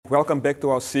Welcome back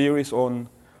to our series on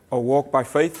a walk by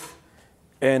faith.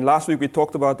 And last week we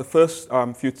talked about the first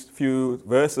few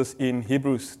verses in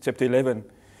Hebrews chapter 11.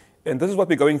 And this is what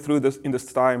we're going through in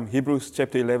this time, Hebrews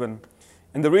chapter 11.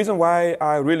 And the reason why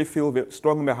I really feel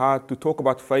strong in my heart to talk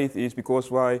about faith is because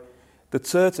the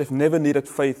church have never needed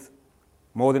faith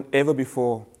more than ever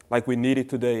before, like we need it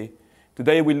today.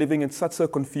 Today we're living in such a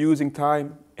confusing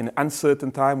time, an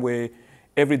uncertain time where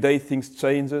every day things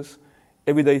changes,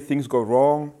 every day things go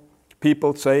wrong,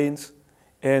 people change,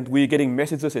 and we're getting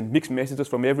messages and mixed messages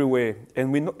from everywhere.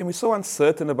 And we're so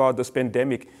uncertain about this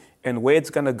pandemic and where it's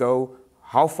going to go,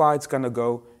 how far it's going to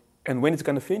go, and when it's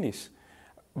going to finish.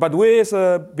 But we as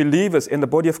believers in the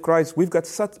body of Christ, we've got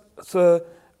such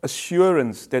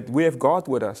assurance that we have God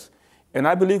with us. And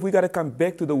I believe we got to come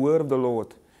back to the word of the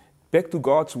Lord, back to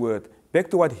God's word,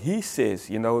 back to what He says,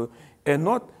 and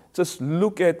not just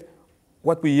look at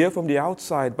what we hear from the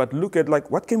outside, but look at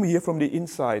what can we hear from the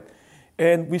inside.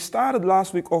 And we started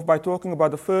last week off by talking about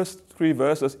the first 3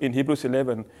 verses in Hebrews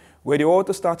 11, where the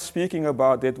author starts speaking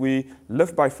about that we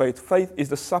live by faith. Faith is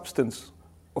the substance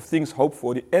of things hoped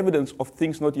for, the evidence of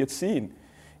things not yet seen.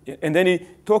 And then he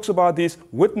talks about these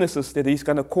witnesses that he's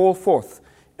going to call forth.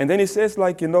 And then he says,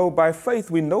 by faith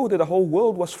we know that the whole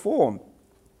world was formed.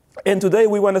 And today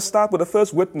we want to start with the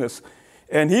first witness.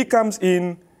 And he comes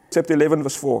in chapter 11,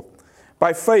 verse 4.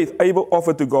 By faith Abel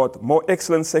offered to God more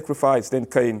excellent sacrifice than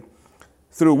Cain,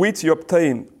 through which he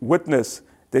obtained witness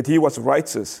that he was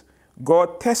righteous,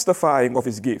 God testifying of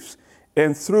his gifts.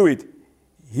 And through it,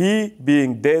 he,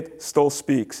 being dead, still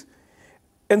speaks.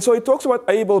 And so he talks about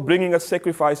Abel bringing a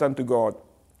sacrifice unto God.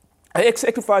 A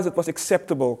sacrifice that was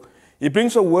acceptable. He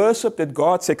brings a worship that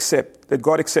God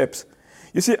accepts.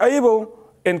 You see, Abel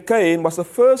and Cain was the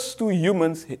first 2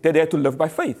 humans that had to live by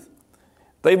faith.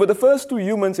 They were the first 2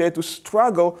 humans who had to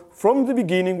struggle from the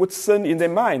beginning with sin in their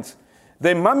minds.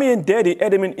 Their mommy and daddy,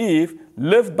 Adam and Eve,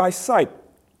 lived by sight.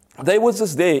 They were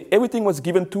just there. Everything was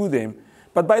given to them.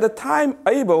 But by the time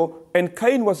Abel and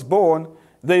Cain was born,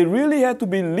 they really had to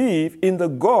believe in the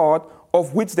God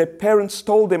of which their parents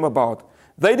told them about.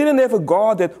 They didn't have a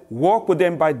God that walked with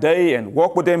them by day and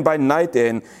walked with them by night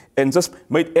and just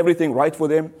made everything right for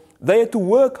them. They had to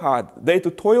work hard. They had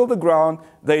to toil the ground.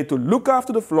 They had to look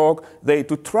after the flock. They had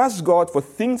to trust God for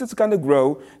things that's going to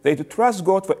grow. They had to trust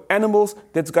God for animals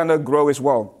that's going to grow as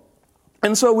well.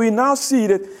 And so we now see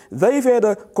that they've had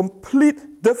a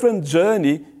complete different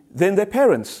journey than their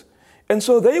parents. And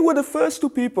so they were the first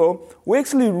 2 people who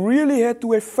actually really had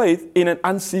to have faith in an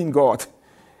unseen God,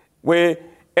 where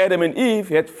Adam and Eve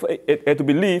had to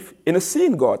believe in a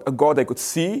seen God, a God they could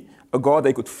see, a God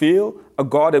they could feel, a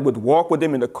God that would walk with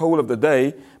them in the cold of the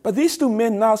day. But these 2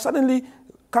 men now suddenly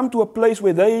come to a place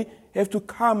where they have to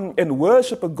come and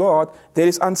worship a God that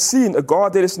is unseen, a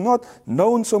God that is not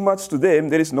known so much to them,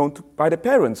 that is known by their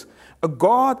parents, a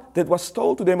God that was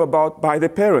told to them about by their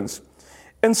parents.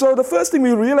 And so the first thing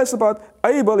we realize about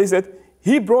Abel is that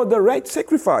he brought the right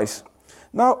sacrifice.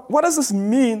 Now, what does this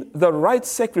mean, the right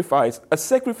sacrifice? A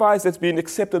sacrifice that's been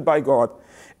accepted by God.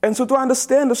 And so to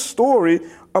understand the story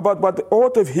about what the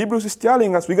author of Hebrews is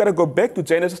telling us, we got to go back to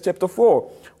Genesis chapter 4,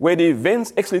 where the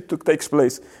events actually takes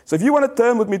place. So if you want to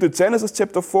turn with me to Genesis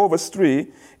chapter 4, verse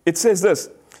 3, it says this: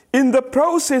 In the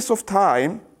process of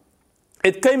time,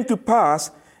 it came to pass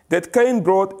that Cain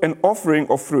brought an offering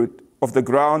of fruit of the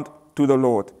ground to the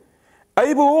Lord.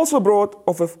 Abel also brought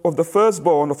of the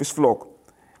firstborn of his flock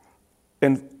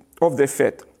and of their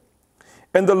fat.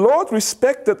 And the Lord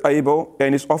respected Abel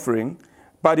and his offering,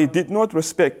 but he did not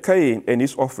respect Cain and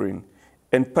his offering.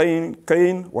 And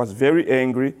Cain was very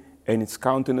angry, and his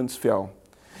countenance fell.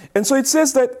 And so it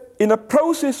says that in a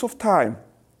process of time,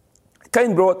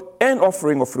 Cain brought an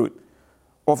offering of fruit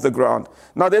of the ground.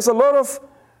 Now there's a lot of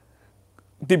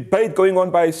debate going on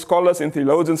by scholars and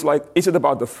theologians, is it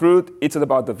about the fruit? Is it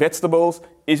about the vegetables?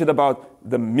 Is it about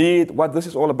the meat? What this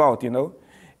is all about,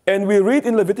 And we read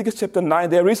in Leviticus chapter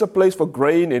 9, there is a place for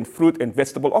grain and fruit and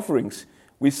vegetable offerings.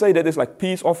 We say that it's like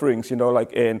peace offerings,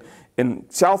 and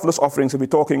selfless offerings that we're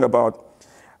talking about.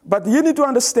 But you need to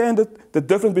understand the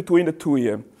difference between the 2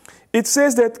 here. It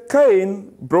says that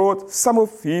Cain brought some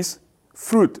of his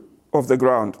fruit of the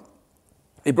ground.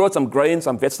 He brought some grain,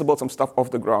 some vegetables, some stuff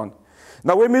off the ground.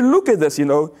 Now, when we look at this,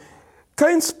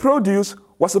 Cain's produce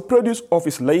was the produce of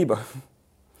his labor.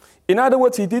 In other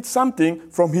words, he did something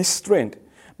from his strength.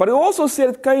 But it also said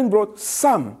that Cain brought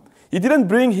some. He didn't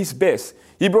bring his best.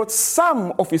 He brought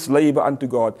some of his labor unto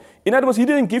God. In other words, he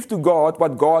didn't give to God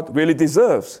what God really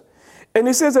deserves. And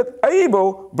he says that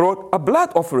Abel brought a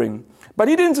blood offering. But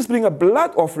he didn't just bring a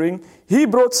blood offering. He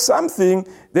brought something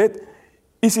that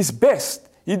is his best.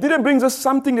 He didn't bring just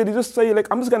something that he just say, like,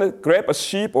 I'm just going to grab a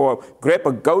sheep or grab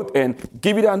a goat and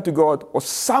give it unto God, or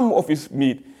some of his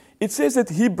meat. It says that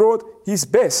he brought his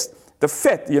best, the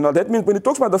fat. That means when he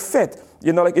talks about the fat,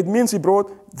 like it means he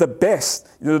brought the best,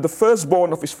 the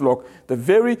firstborn of his flock, the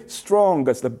very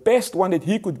strongest, the best one that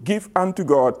he could give unto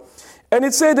God. And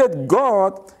it said that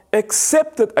God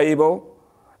accepted Abel,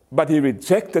 but he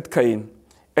rejected Cain.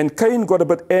 And Cain got a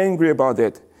bit angry about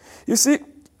that. You see,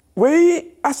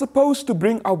 we are supposed to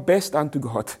bring our best unto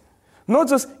God, not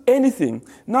just anything.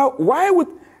 Now, why would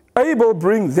Abel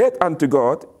bring that unto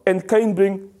God and Cain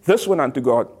bring this one unto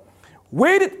God?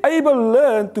 Where did Abel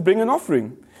learn to bring an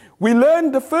offering? We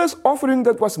learned the first offering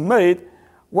that was made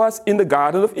was in the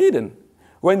Garden of Eden,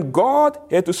 when God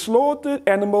had to slaughter an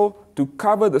animal to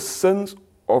cover the sins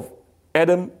of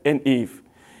Adam and Eve.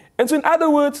 And so in other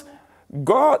words,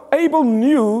 Abel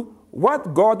knew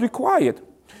what God required.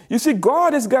 You see,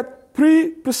 God has got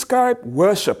pre-prescribed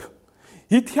worship.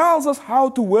 He tells us how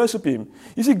to worship him.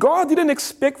 You see, God didn't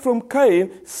expect from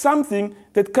Cain something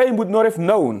that Cain would not have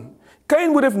known.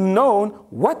 Cain would have known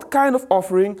what kind of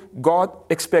offering God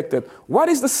expected. What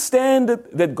is the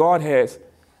standard that God has?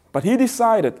 But he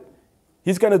decided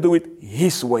he's going to do it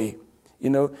his way.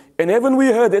 And haven't we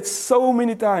heard that so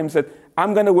many times, that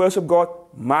I'm going to worship God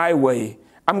my way.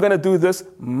 I'm going to do this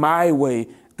my way.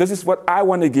 This is what I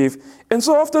want to give. And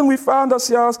so often we found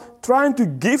ourselves trying to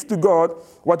give to God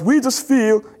what we just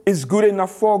feel is good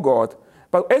enough for God.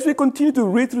 But as we continue to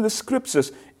read through the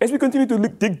scriptures, as we continue to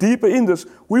dig deeper in this,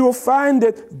 we will find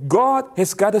that God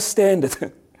has got a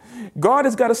standard. God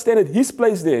has got a standard, his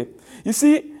place there. You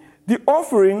see, the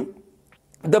offering,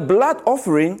 the blood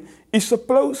offering, is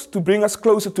supposed to bring us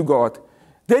closer to God.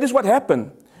 That is what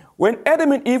happened. When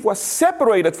Adam and Eve were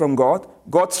separated from God,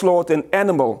 God slaughtered an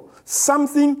animal.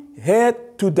 Something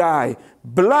had to die.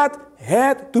 Blood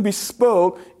had to be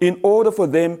spilled in order for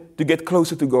them to get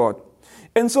closer to God.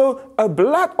 And so a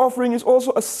blood offering is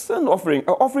also a sin offering,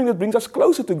 an offering that brings us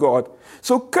closer to God.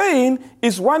 So Cain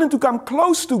is wanting to come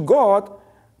close to God,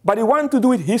 but he wants to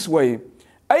do it his way.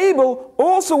 Abel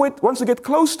also wants to get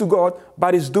close to God,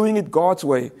 but is doing it God's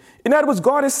way. In other words,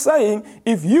 God is saying,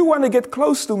 if you want to get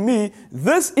close to me,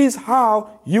 this is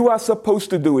how you are supposed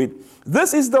to do it.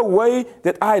 This is the way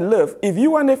that I live. If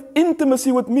you want to have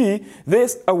intimacy with me,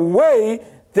 there's a way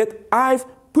that I've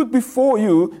put before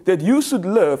you that you should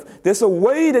live. There's a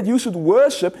way that you should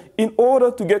worship in order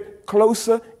to get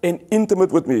closer and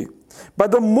intimate with me.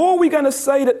 But the more we're going to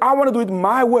say that I want to do it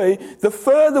my way, the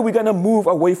further we're going to move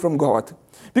away from God.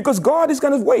 Because God is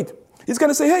going to wait. He's going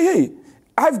to say, hey,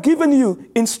 I've given you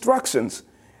instructions.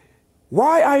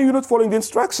 Why are you not following the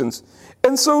instructions?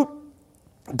 And so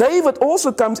David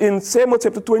also comes in Samuel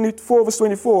chapter 24, verse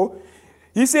 24.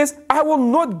 He says, I will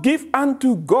not give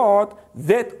unto God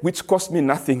that which cost me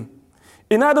nothing.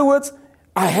 In other words,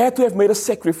 I had to have made a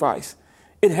sacrifice.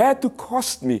 It had to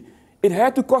cost me. It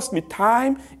had to cost me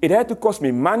time. It had to cost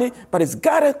me money. But it's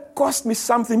got to cost me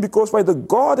something, because why, the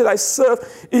God that I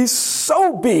serve is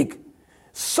so big,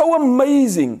 so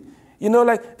amazing.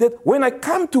 Like that when I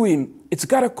come to him, it's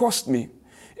got to cost me.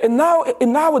 And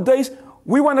nowadays,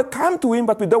 we want to come to him,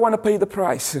 but we don't want to pay the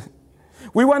price.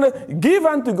 We want to give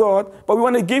unto God, but we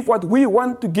want to give what we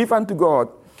want to give unto God.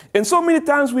 And so many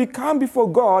times we come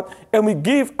before God and we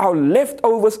give our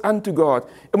leftovers unto God.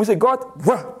 And we say, God,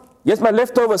 here's my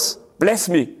leftovers. Bless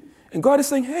me. And God is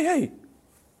saying, hey,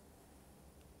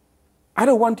 I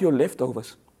don't want your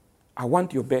leftovers. I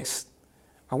want your best.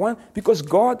 Because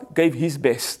God gave his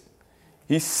best.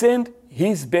 He sent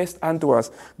his best unto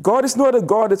us. God is not a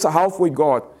God that's a halfway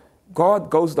God. God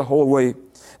goes the whole way.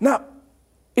 Now,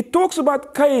 it talks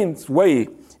about Cain's way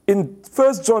in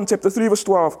 1 John chapter 3, verse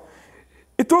 12.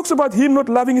 It talks about him not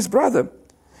loving his brother.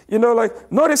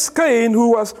 Not as Cain,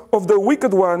 who was of the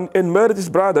wicked one and murdered his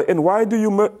brother. And why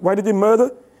did he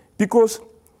murder? Because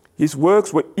his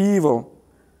works were evil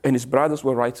and his brothers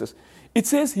were righteous. It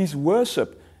says his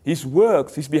worship, his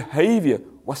works, his behavior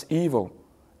was evil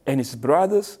and his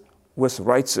brothers was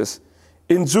righteous.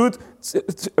 In Jude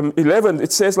 11,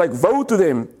 it says, woe to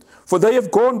them, for they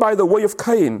have gone by the way of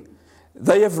Cain.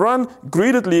 They have run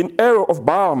greedily in error of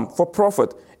balm for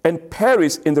profit and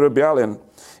perished in the rebellion.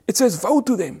 It says, woe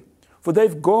to them, for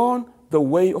they've gone the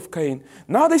way of Cain.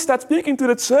 Now they start speaking to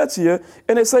the church here,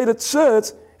 and they say the church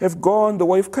have gone the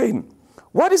way of Cain.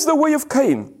 What is the way of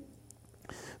Cain?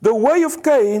 The way of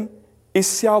Cain is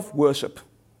self-worship.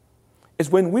 It's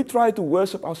when we try to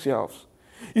worship ourselves.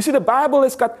 You see, the Bible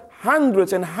has got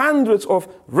hundreds and hundreds of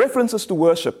references to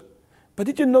worship. But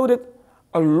did you know that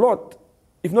a lot,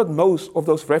 if not most, of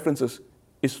those references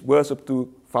is worship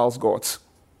to false gods,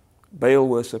 Baal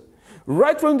worship.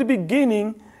 Right from the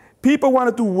beginning, People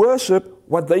wanted to worship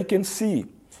what they can see.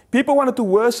 People wanted to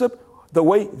worship the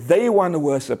way they want to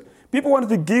worship. People wanted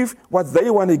to give what they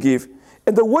want to give.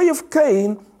 And the way of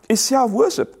Cain is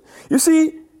self-worship. You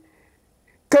see,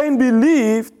 Cain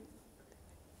believed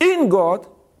in God,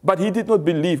 but he did not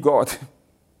believe God.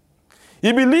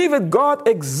 He believed that God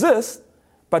exists,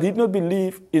 but he did not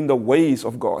believe in the ways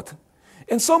of God.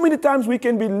 And so many times we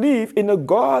can believe in a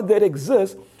God that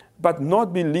exists, but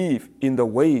not believe in the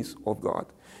ways of God.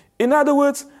 In other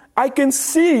words, I can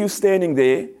see you standing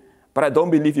there, but I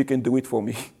don't believe you can do it for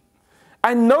me.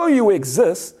 I know you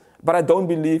exist, but I don't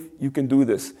believe you can do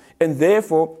this. And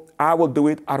therefore, I will do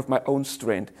it out of my own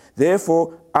strength.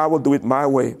 Therefore, I will do it my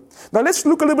way. Now let's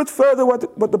look a little bit further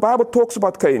what the Bible talks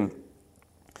about Cain.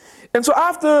 And so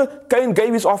after Cain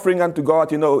gave his offering unto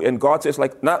God, and God says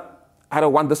like, no, I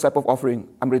don't want this type of offering.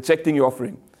 I'm rejecting your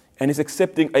offering. And he's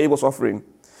accepting Abel's offering.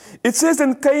 It says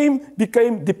then Cain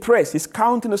became depressed. His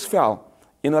countenance fell.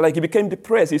 He became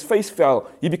depressed. His face fell.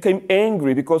 He became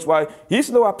angry because why? He's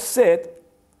now upset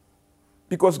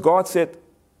because God said,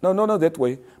 no, not that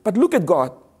way. But look at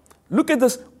God. Look at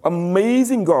this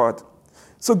amazing God.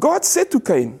 So God said to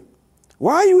Cain,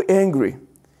 why are you angry?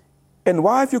 And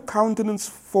why have your countenance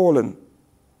fallen?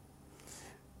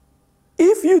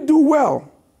 If you do well,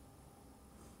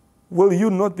 will you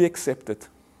not be accepted?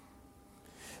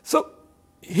 So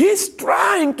he's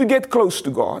trying to get close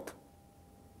to God.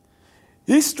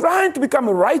 He's trying to become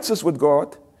righteous with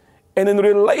God and in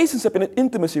relationship and in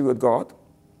intimacy with God.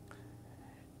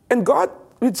 And God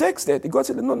rejects that. God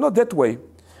said, no, not that way.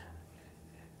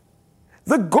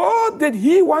 The God that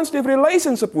he wants to have a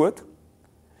relationship with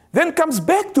then comes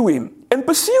back to him and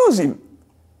pursues him.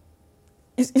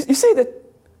 You see that?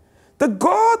 The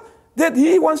God that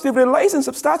he wants to have a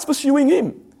relationship starts pursuing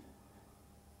him.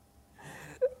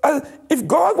 If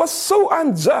God was so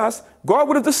unjust, God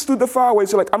would have just stood far away and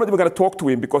said, I'm not even going to talk to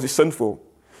him because he's sinful.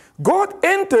 God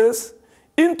enters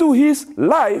into his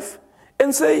life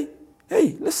and say,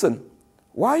 hey, listen,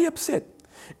 why are you upset?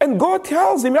 And God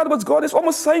tells him, in other words, God is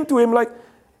almost saying to him,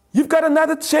 you've got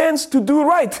another chance to do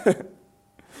right.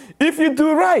 If you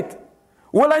do right,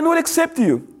 will I not accept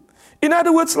you? In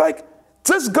other words,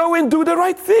 just go and do the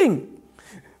right thing.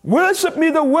 Worship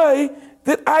me the way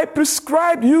that I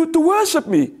prescribed you to worship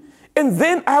me. And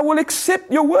then I will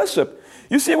accept your worship.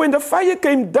 You see, when the fire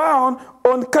came down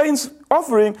on Cain's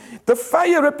offering, the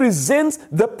fire represents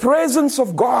the presence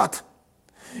of God.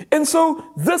 And so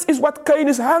this is what Cain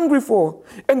is hungry for.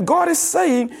 And God is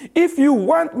saying, if you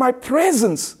want my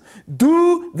presence,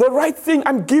 do the right thing.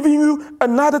 I'm giving you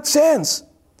another chance.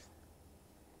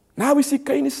 Now we see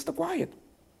Cain is quiet.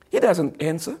 He doesn't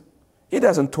answer. He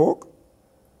doesn't talk.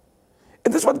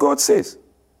 And this is what God says.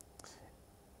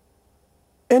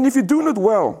 And if you do not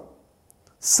well,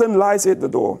 sin lies at the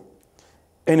door,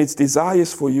 and its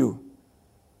desires for you,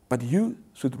 but you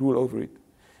should rule over it.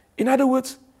 In other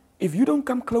words, if you don't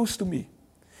come close to me,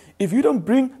 if you don't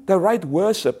bring the right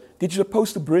worship that you're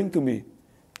supposed to bring to me,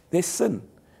 there's sin.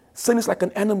 Sin is like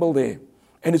an animal there,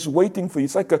 and it's waiting for you.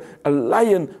 It's like a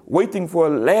lion waiting for a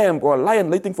lamb, or a lion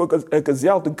waiting for a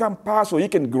gazelle to come past so he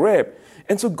can grab.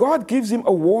 And so God gives him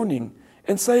a warning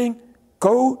and saying,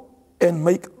 go and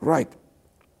make right.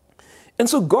 And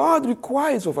so God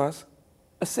requires of us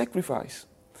a sacrifice.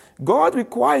 God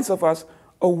requires of us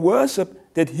a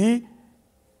worship that he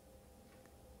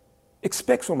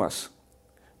expects from us,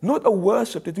 not a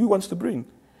worship that he wants to bring.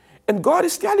 And God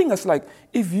is telling us,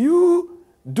 if you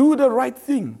do the right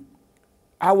thing,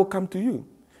 I will come to you.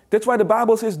 That's why the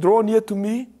Bible says, draw near to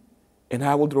me, and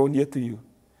I will draw near to you.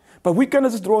 But we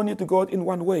cannot just draw near to God in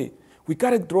one way. We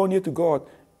got to draw near to God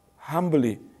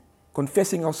humbly,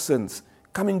 confessing our sins,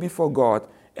 coming before God,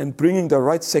 and bringing the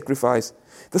right sacrifice.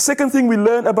 The second thing we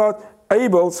learn about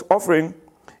Abel's offering,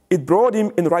 it brought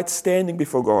him in right standing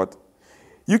before God.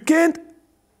 You can't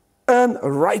earn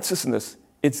righteousness.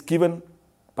 It's given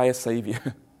by a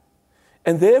Savior.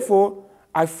 And therefore,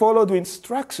 I follow the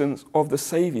instructions of the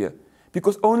Savior,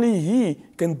 because only he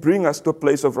can bring us to a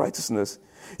place of righteousness.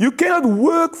 You cannot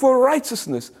work for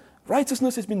righteousness.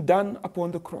 Righteousness has been done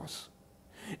upon the cross.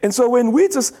 And so when we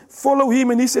just follow him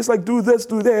and he says, do this,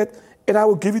 do that, and I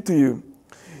will give it to you.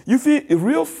 You see,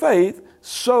 real faith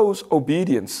shows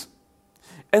obedience.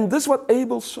 And this is what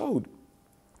Abel showed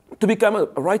to become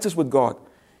righteous with God.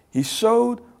 He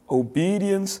showed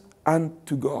obedience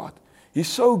unto God. He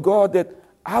showed God that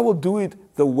I will do it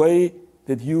the way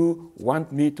that you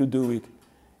want me to do it.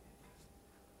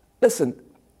 Listen,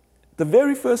 the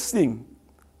very first thing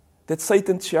that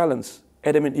Satan challenged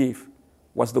Adam and Eve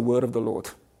was the word of the Lord.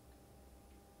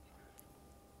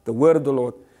 The word of the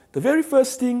Lord. The very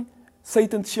first thing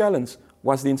Satan challenged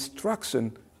was the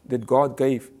instruction that God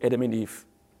gave Adam and Eve.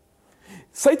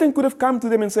 Satan could have come to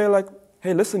them and said like,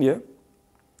 hey, listen here.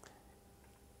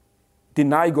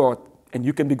 Deny God and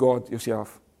you can be God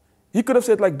yourself. He could have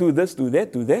said like, do this, do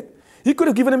that, do that. He could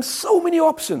have given them so many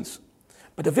options.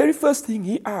 But the very first thing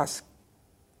he asked,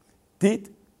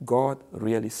 did God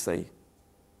really say?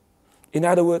 In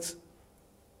other words,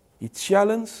 he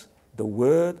challenged the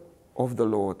word of the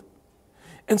Lord.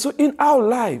 And so in our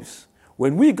lives,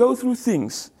 when we go through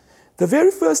things, the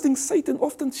very first thing Satan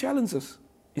often challenges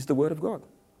is the word of God.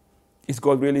 Is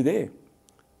God really there?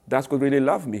 Does God really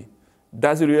love me?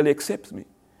 Does he really accept me?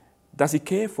 Does he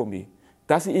care for me?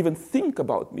 Does he even think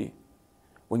about me?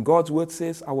 When God's word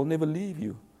says, I will never leave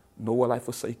you, nor will I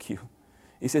forsake you.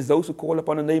 He says, those who call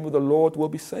upon the name of the Lord will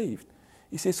be saved.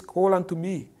 He says, call unto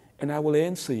me, and I will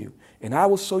answer you. And I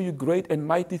will show you great and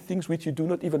mighty things which you do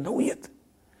not even know yet.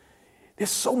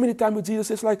 There's so many times where Jesus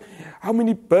says, like, how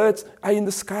many birds are in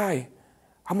the sky?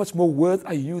 How much more worth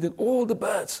are you than all the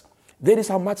birds? That is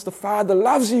how much the Father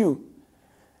loves you.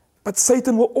 But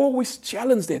Satan will always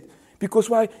challenge that. Because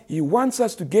why? He wants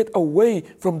us to get away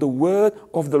from the word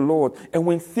of the Lord. And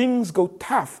when things go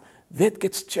tough, that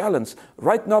gets challenged.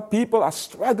 Right now, people are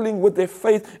struggling with their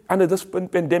faith under this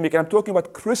pandemic. And I'm talking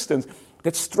about Christians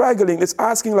that's struggling, that's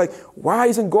asking like, why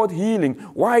isn't God healing?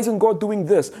 Why isn't God doing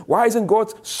this? Why isn't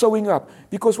God showing up?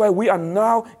 Because why? We are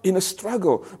now in a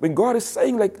struggle. When God is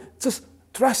saying like, just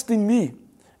trust in me.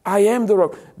 I am the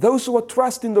rock. Those who are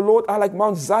trusting the Lord are like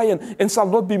Mount Zion and shall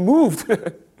not be moved.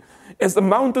 As the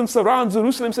mountain surrounds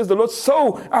Jerusalem, says the Lord,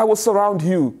 so I will surround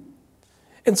you.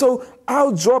 And so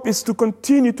our job is to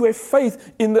continue to have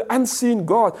faith in the unseen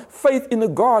God, faith in a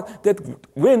God that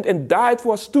went and died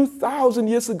for us 2,000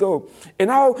 years ago. And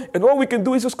all we can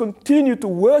do is just continue to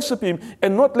worship him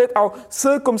and not let our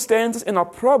circumstances and our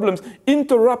problems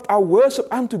interrupt our worship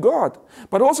unto God.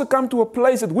 But also come to a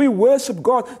place that we worship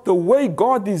God the way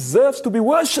God deserves to be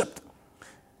worshipped.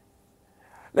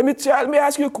 Let me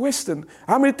ask you a question.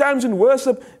 How many times in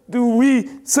worship do we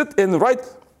sit and write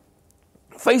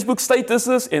Facebook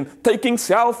statuses and taking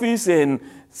selfies and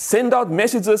send out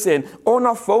messages and on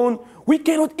our phone? We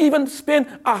cannot even spend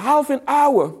a half an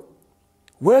hour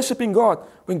worshiping God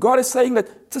when God is saying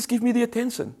that, just give me the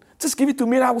attention. Just give it to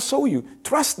me and I will show you.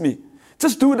 Trust me.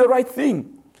 Just do the right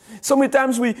thing. So many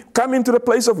times we come into the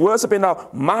place of worship and our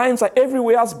minds are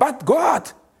everywhere else but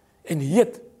God. And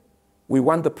yet, we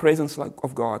want the presence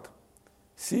of God.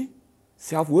 See?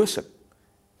 Self-worship.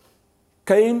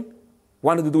 Cain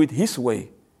wanted to do it his way,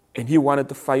 and he wanted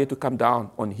the fire to come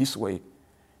down on his way.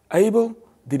 Abel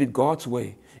did it God's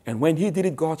way, and when he did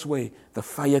it God's way, the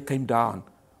fire came down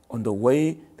on the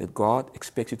way that God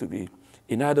expects it to be.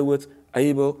 In other words,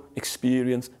 Abel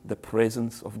experienced the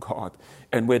presence of God.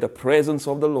 And where the presence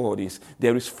of the Lord is,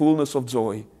 there is fullness of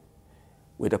joy.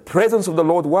 Where the presence of the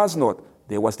Lord was not,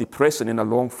 there was depression in the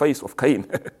long face of Cain.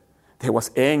 There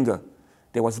was anger.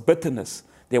 There was bitterness.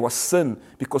 There was sin.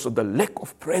 Because of the lack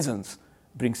of presence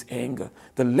brings anger.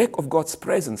 The lack of God's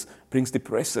presence brings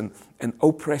depression and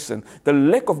oppression. The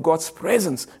lack of God's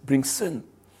presence brings sin.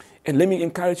 And let me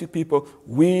encourage you people,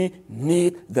 we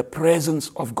need the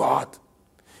presence of God.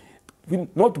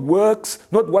 Not works,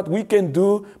 not what we can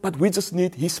do, but we just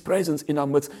need his presence in our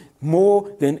midst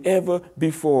more than ever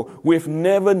before. We've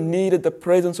never needed the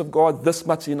presence of God this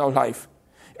much in our life.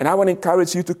 And I want to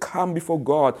encourage you to come before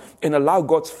God and allow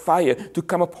God's fire to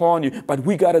come upon you. But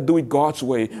we got to do it God's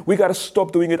way. We got to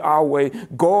stop doing it our way.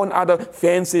 Go on other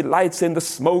fancy lights and the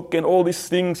smoke and all these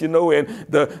things, and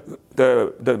the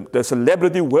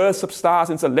celebrity worship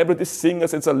stars and celebrity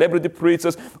singers and celebrity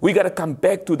preachers. We got to come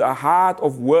back to the heart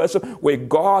of worship where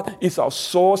God is our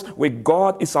source, where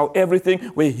God is our everything,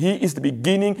 where he is the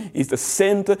beginning, he's the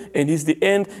center, and he's the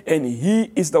end, and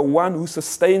he is the one who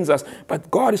sustains us.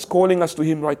 But God is calling us to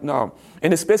him right now.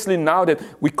 And especially now that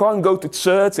we can't go to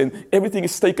church and everything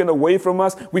is taken away from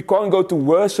us, we can't go to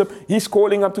worship. He's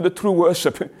calling up to the true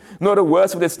worship. Not a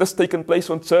worship that's just taken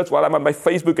place on church while I'm on my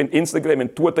Facebook and Instagram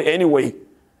and Twitter anyway.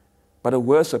 But a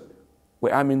worship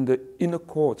where I'm in the inner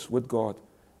courts with God.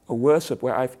 A worship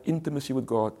where I have intimacy with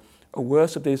God. A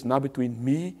worship that is now between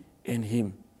me and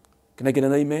him. Can I get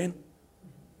an amen?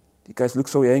 You guys look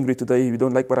so angry today. You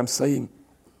don't like what I'm saying.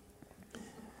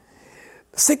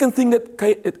 The second thing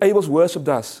that Abel's worship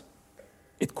does,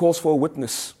 it calls for a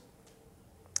witness.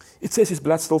 It says his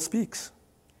blood still speaks.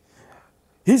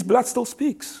 His blood still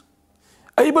speaks.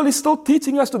 Abel is still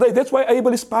teaching us today. That's why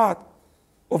Abel is part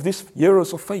of these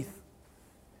heroes of faith.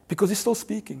 Because he's still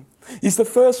speaking. He's the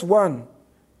first one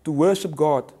to worship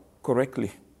God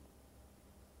correctly.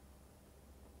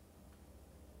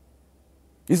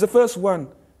 He's the first one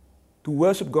to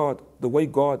worship God the way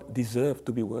God deserved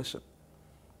to be worshipped.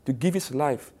 to give his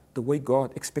life the way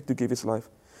God expects to give his life.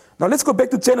 Now let's go back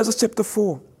to Genesis chapter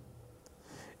 4.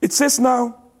 It says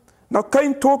now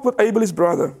Cain talked with Abel his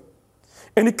brother,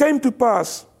 and it came to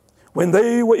pass, when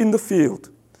they were in the field,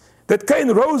 that Cain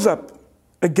rose up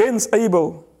against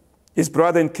Abel his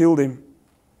brother and killed him.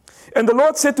 And the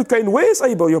Lord said to Cain, where is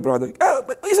Abel your brother?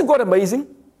 But isn't God amazing?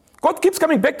 God keeps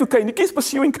coming back to Cain. He keeps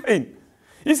pursuing Cain.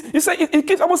 He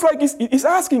keeps almost like he's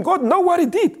asking, God, know what he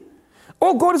did.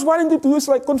 All God is wanting to do is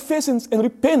like confess and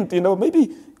repent,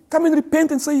 maybe come and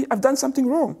repent and say, I've done something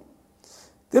wrong.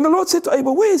 Then the Lord said to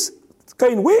Abel, where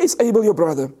is Abel your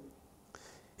brother?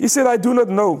 He said, I do not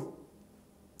know.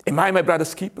 Am I my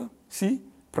brother's keeper? See,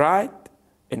 pride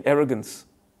and arrogance.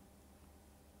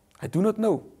 I do not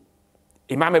know.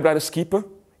 Am I my brother's keeper?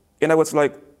 And I was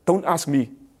like, don't ask me.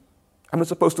 I'm not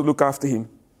supposed to look after him.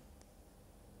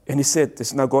 And he said, this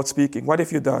is now God speaking. What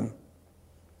have you done?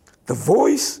 The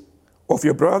voice of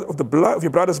your brother, of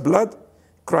your brother's blood,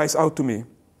 cries out to me.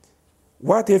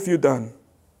 What have you done?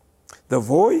 The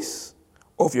voice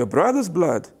of your brother's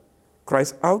blood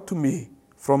cries out to me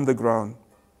from the ground.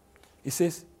 He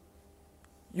says,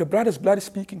 your brother's blood is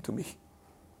speaking to me.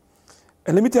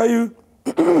 And let me tell you,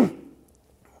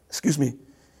 excuse me,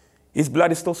 his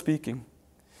blood is still speaking.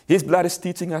 His blood is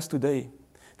teaching us today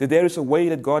that there is a way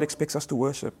that God expects us to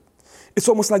worship. It's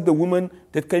almost like the woman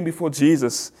that came before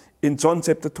Jesus in John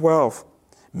chapter 12,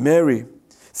 Mary.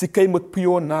 She came with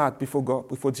pure nard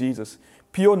before Jesus.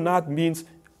 Pure nard means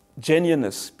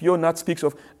genuineness. Pure nard speaks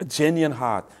of a genuine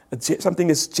heart, something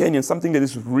that's genuine, something that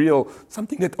is real,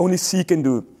 something that only she can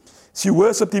do. She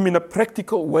worshipped him in a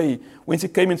practical way. When she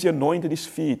came and she anointed his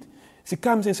feet, she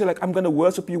comes and says, like, I'm going to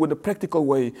worship you in a practical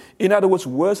way. In other words,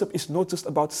 worship is not just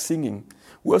about singing.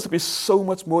 Worship is so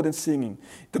much more than singing.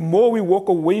 The more we walk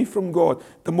away from God,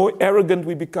 the more arrogant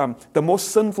we become, the more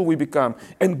sinful we become.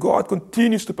 And God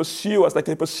continues to pursue us like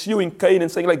they're pursuing Cain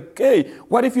and saying, like, hey,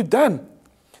 what have you done?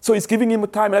 So he's giving him a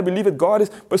time, and I believe that God is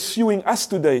pursuing us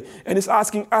today. And he's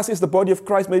asking us as the body of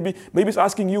Christ, maybe he's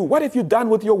asking you, what have you done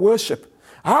with your worship?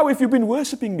 How have you been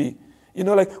worshiping me?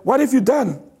 What have you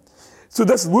done? So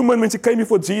this woman, when she came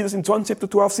before Jesus in John chapter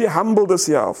 12, she humbled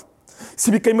herself. She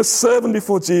became a servant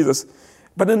before Jesus.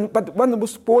 But one of the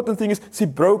most important things is she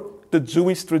broke the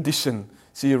Jewish tradition.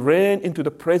 She ran into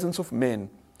the presence of men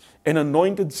and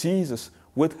anointed Jesus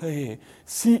with her hair.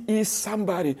 She is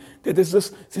somebody that is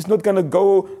just, she's not going to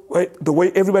go the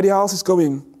way everybody else is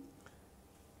going.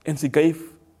 And she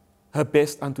gave her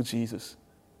best unto Jesus.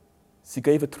 She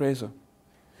gave a treasure.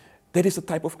 That is the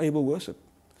type of Abel worship.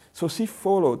 So she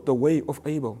followed the way of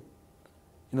Abel.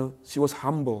 She was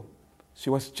humble. She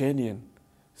was genuine.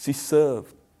 She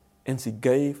served. And she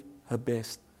gave her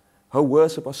best. Her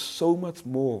worship was so much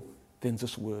more than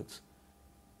just words.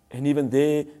 And even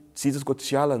there, Jesus got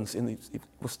challenged. And he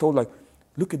was told, like,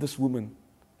 look at this woman.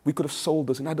 We could have sold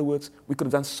this. In other words, we could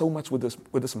have done so much with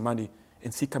this money.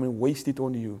 And she come and waste it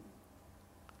on you.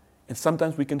 And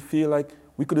sometimes we can feel like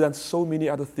we could have done so many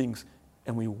other things.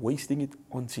 And we're wasting it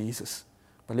on Jesus.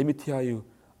 But let me tell you,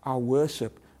 our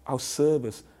worship, our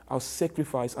service, our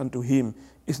sacrifice unto him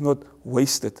is not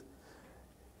wasted.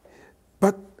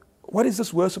 But what is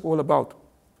this worship all about?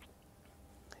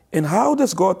 And how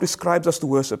does God prescribe us to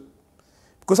worship?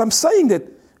 Because I'm saying that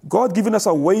God given us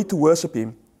a way to worship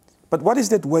him. But what is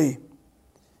that way?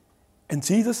 And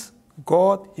Jesus,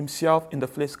 God himself in the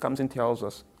flesh, comes and tells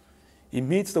us. He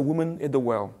meets the woman at the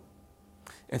well.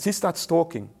 And she starts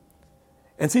talking.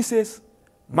 And she says,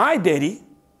 my daddy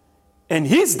and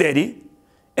his daddy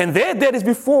and their daddies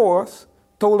before us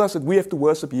told us that we have to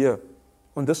worship here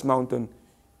on this mountain.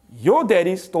 Your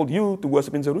daddies told you to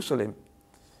worship in Jerusalem.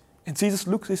 And Jesus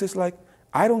looks, he says, like,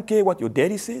 I don't care what your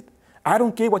daddy said. I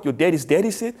don't care what your daddy's daddy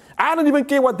said. I don't even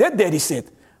care what that daddy said.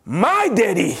 My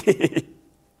daddy,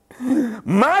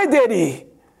 my daddy,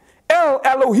 El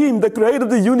Elohim, the creator of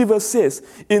the universe, says,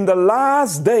 in the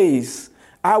last days,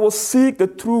 I will seek the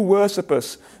true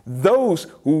worshipers, those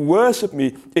who worship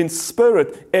me in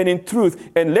spirit and in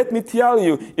truth. And let me tell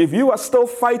you, if you are still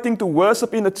fighting to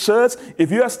worship in the church,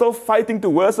 if you are still fighting to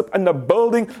worship in the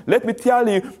building, let me tell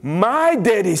you, my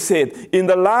daddy said, in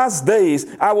the last days,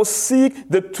 I will seek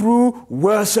the true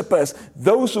worshipers,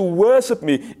 those who worship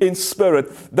me in spirit,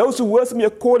 those who worship me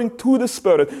according to the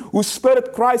Spirit, whose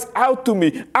spirit cries out to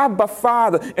me, Abba,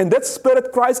 Father. And that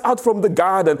spirit cries out from the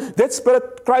garden. That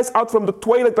spirit cries out from the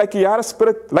toilet, like Kiara's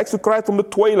spirit likes to cry from the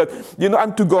toilet,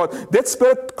 unto God. That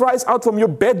spirit cries out from your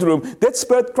bedroom. That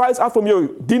spirit cries out from your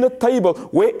dinner table,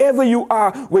 wherever you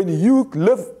are, when you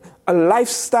live a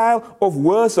lifestyle of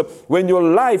worship, when your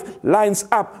life lines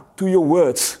up to your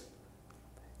words.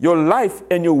 Your life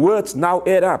and your words now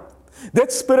add up.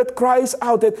 That spirit cries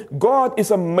out that God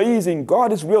is amazing,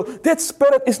 God is real. That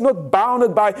spirit is not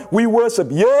bounded by we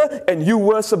worship here and you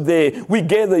worship there. We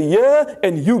gather here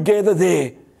and you gather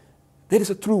there. That is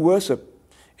a true worship.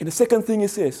 And the second thing he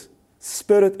says,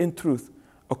 spirit and truth,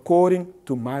 according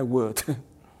to my word.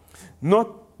 Not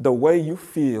the way you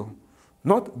feel,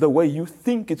 not the way you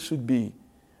think it should be,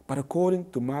 but according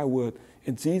to my word.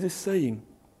 And Jesus is saying,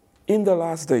 in the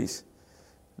last days,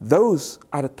 those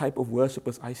are the type of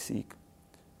worshipers I seek.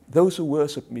 Those who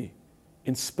worship me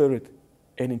in spirit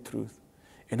and in truth.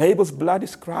 And Abel's blood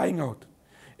is crying out.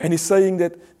 And he's saying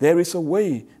that there is a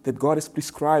way that God has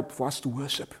prescribed for us to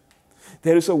worship.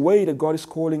 There is a way that God is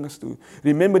calling us to.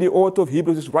 Remember, the author of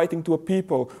Hebrews is writing to a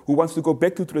people who wants to go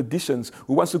back to traditions,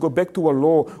 who wants to go back to a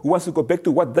law, who wants to go back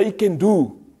to what they can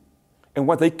do and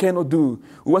what they cannot do,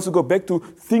 who wants to go back to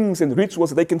things and rituals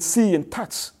that they can see and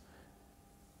touch.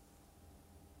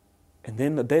 And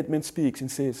then the dead man speaks and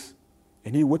says,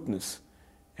 and he witnesses,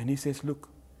 and he says, look,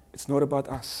 it's not about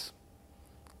us,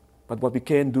 but what we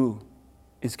can do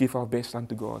is give our best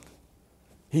unto God.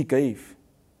 He gave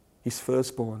his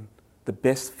firstborn, the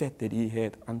best fat that he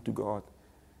had, unto God.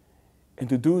 And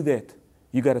to do that,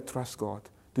 you got to trust God.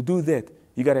 To do that,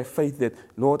 you got to have faith that,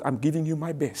 Lord, I'm giving you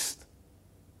my best.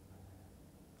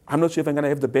 I'm not sure if I'm going to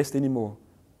have the best anymore,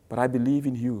 but I believe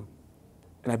in you,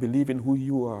 and I believe in who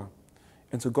you are.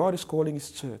 And so God is calling his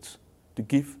church to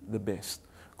give the best.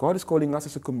 God is calling us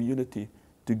as a community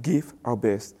to give our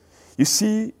best. You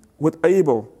see, with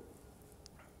Abel,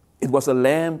 it was a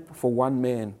lamb for one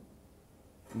man.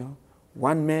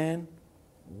 One man,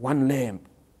 one lamb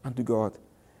unto God.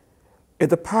 At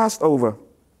the Passover,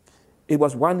 it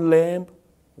was one lamb,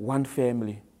 one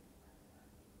family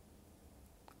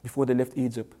before they left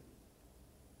Egypt.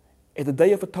 At the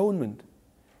Day of Atonement,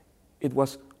 it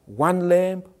was one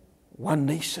lamb, one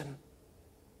nation.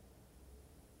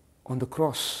 On the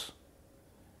cross,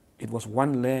 it was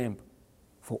one lamb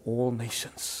for all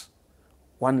nations,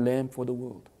 one lamb for the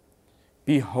world.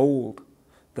 Behold,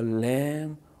 the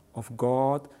Lamb of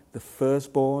God, the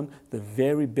firstborn, the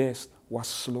very best, was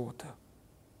slaughtered.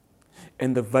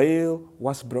 And the veil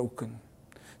was broken.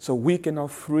 So we can now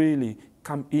freely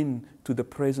come in to the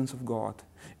presence of God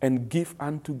and give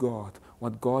unto God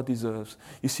what God deserves.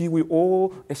 You see, we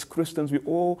all, as Christians, we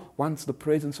all want the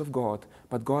presence of God.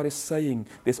 But God is saying,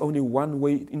 there's only one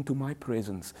way into my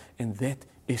presence, and that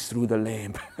is through the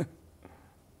Lamb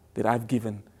that I've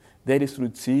given. That is through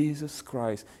Jesus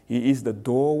Christ. He is the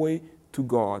doorway to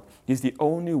God. He's the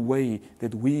only way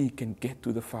that we can get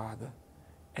to the Father.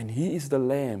 And He is the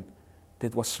Lamb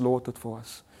that was slaughtered for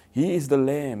us. He is the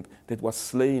Lamb that was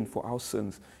slain for our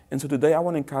sins. And so today I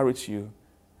want to encourage you.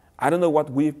 I don't know what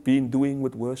we've been doing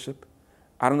with worship.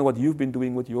 I don't know what you've been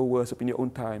doing with your worship in your own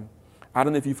time. I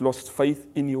don't know if you've lost faith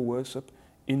in your worship,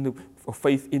 or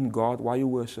faith in God while you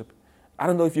worship. I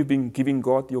don't know if you've been giving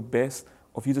God your best,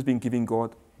 or if you've just been giving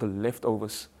God the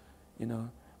leftovers.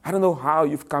 I don't know how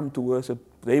you've come to worship.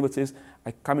 David says,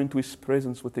 I come into His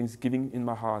presence with thanksgiving in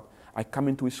my heart. I come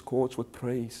into His courts with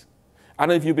praise. I don't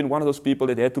know if you've been one of those people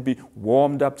that had to be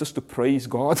warmed up just to praise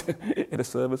God at a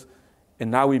service.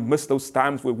 And now we miss those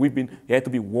times where we had to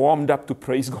be warmed up to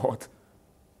praise God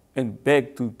and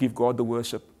beg to give God the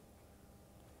worship.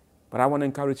 But I want to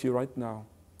encourage you right now.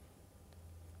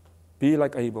 Be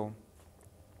like Abel.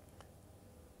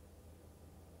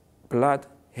 Blood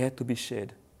had to be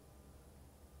shed.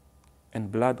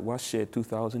 And blood was shed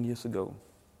 2,000 years ago.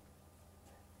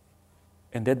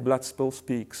 And that blood still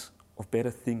speaks of better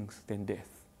things than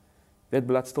death. That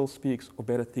blood still speaks of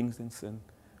better things than sin.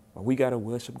 But we got to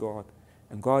worship God.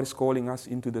 And God is calling us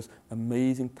into this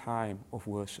amazing time of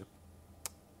worship.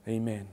 Amen.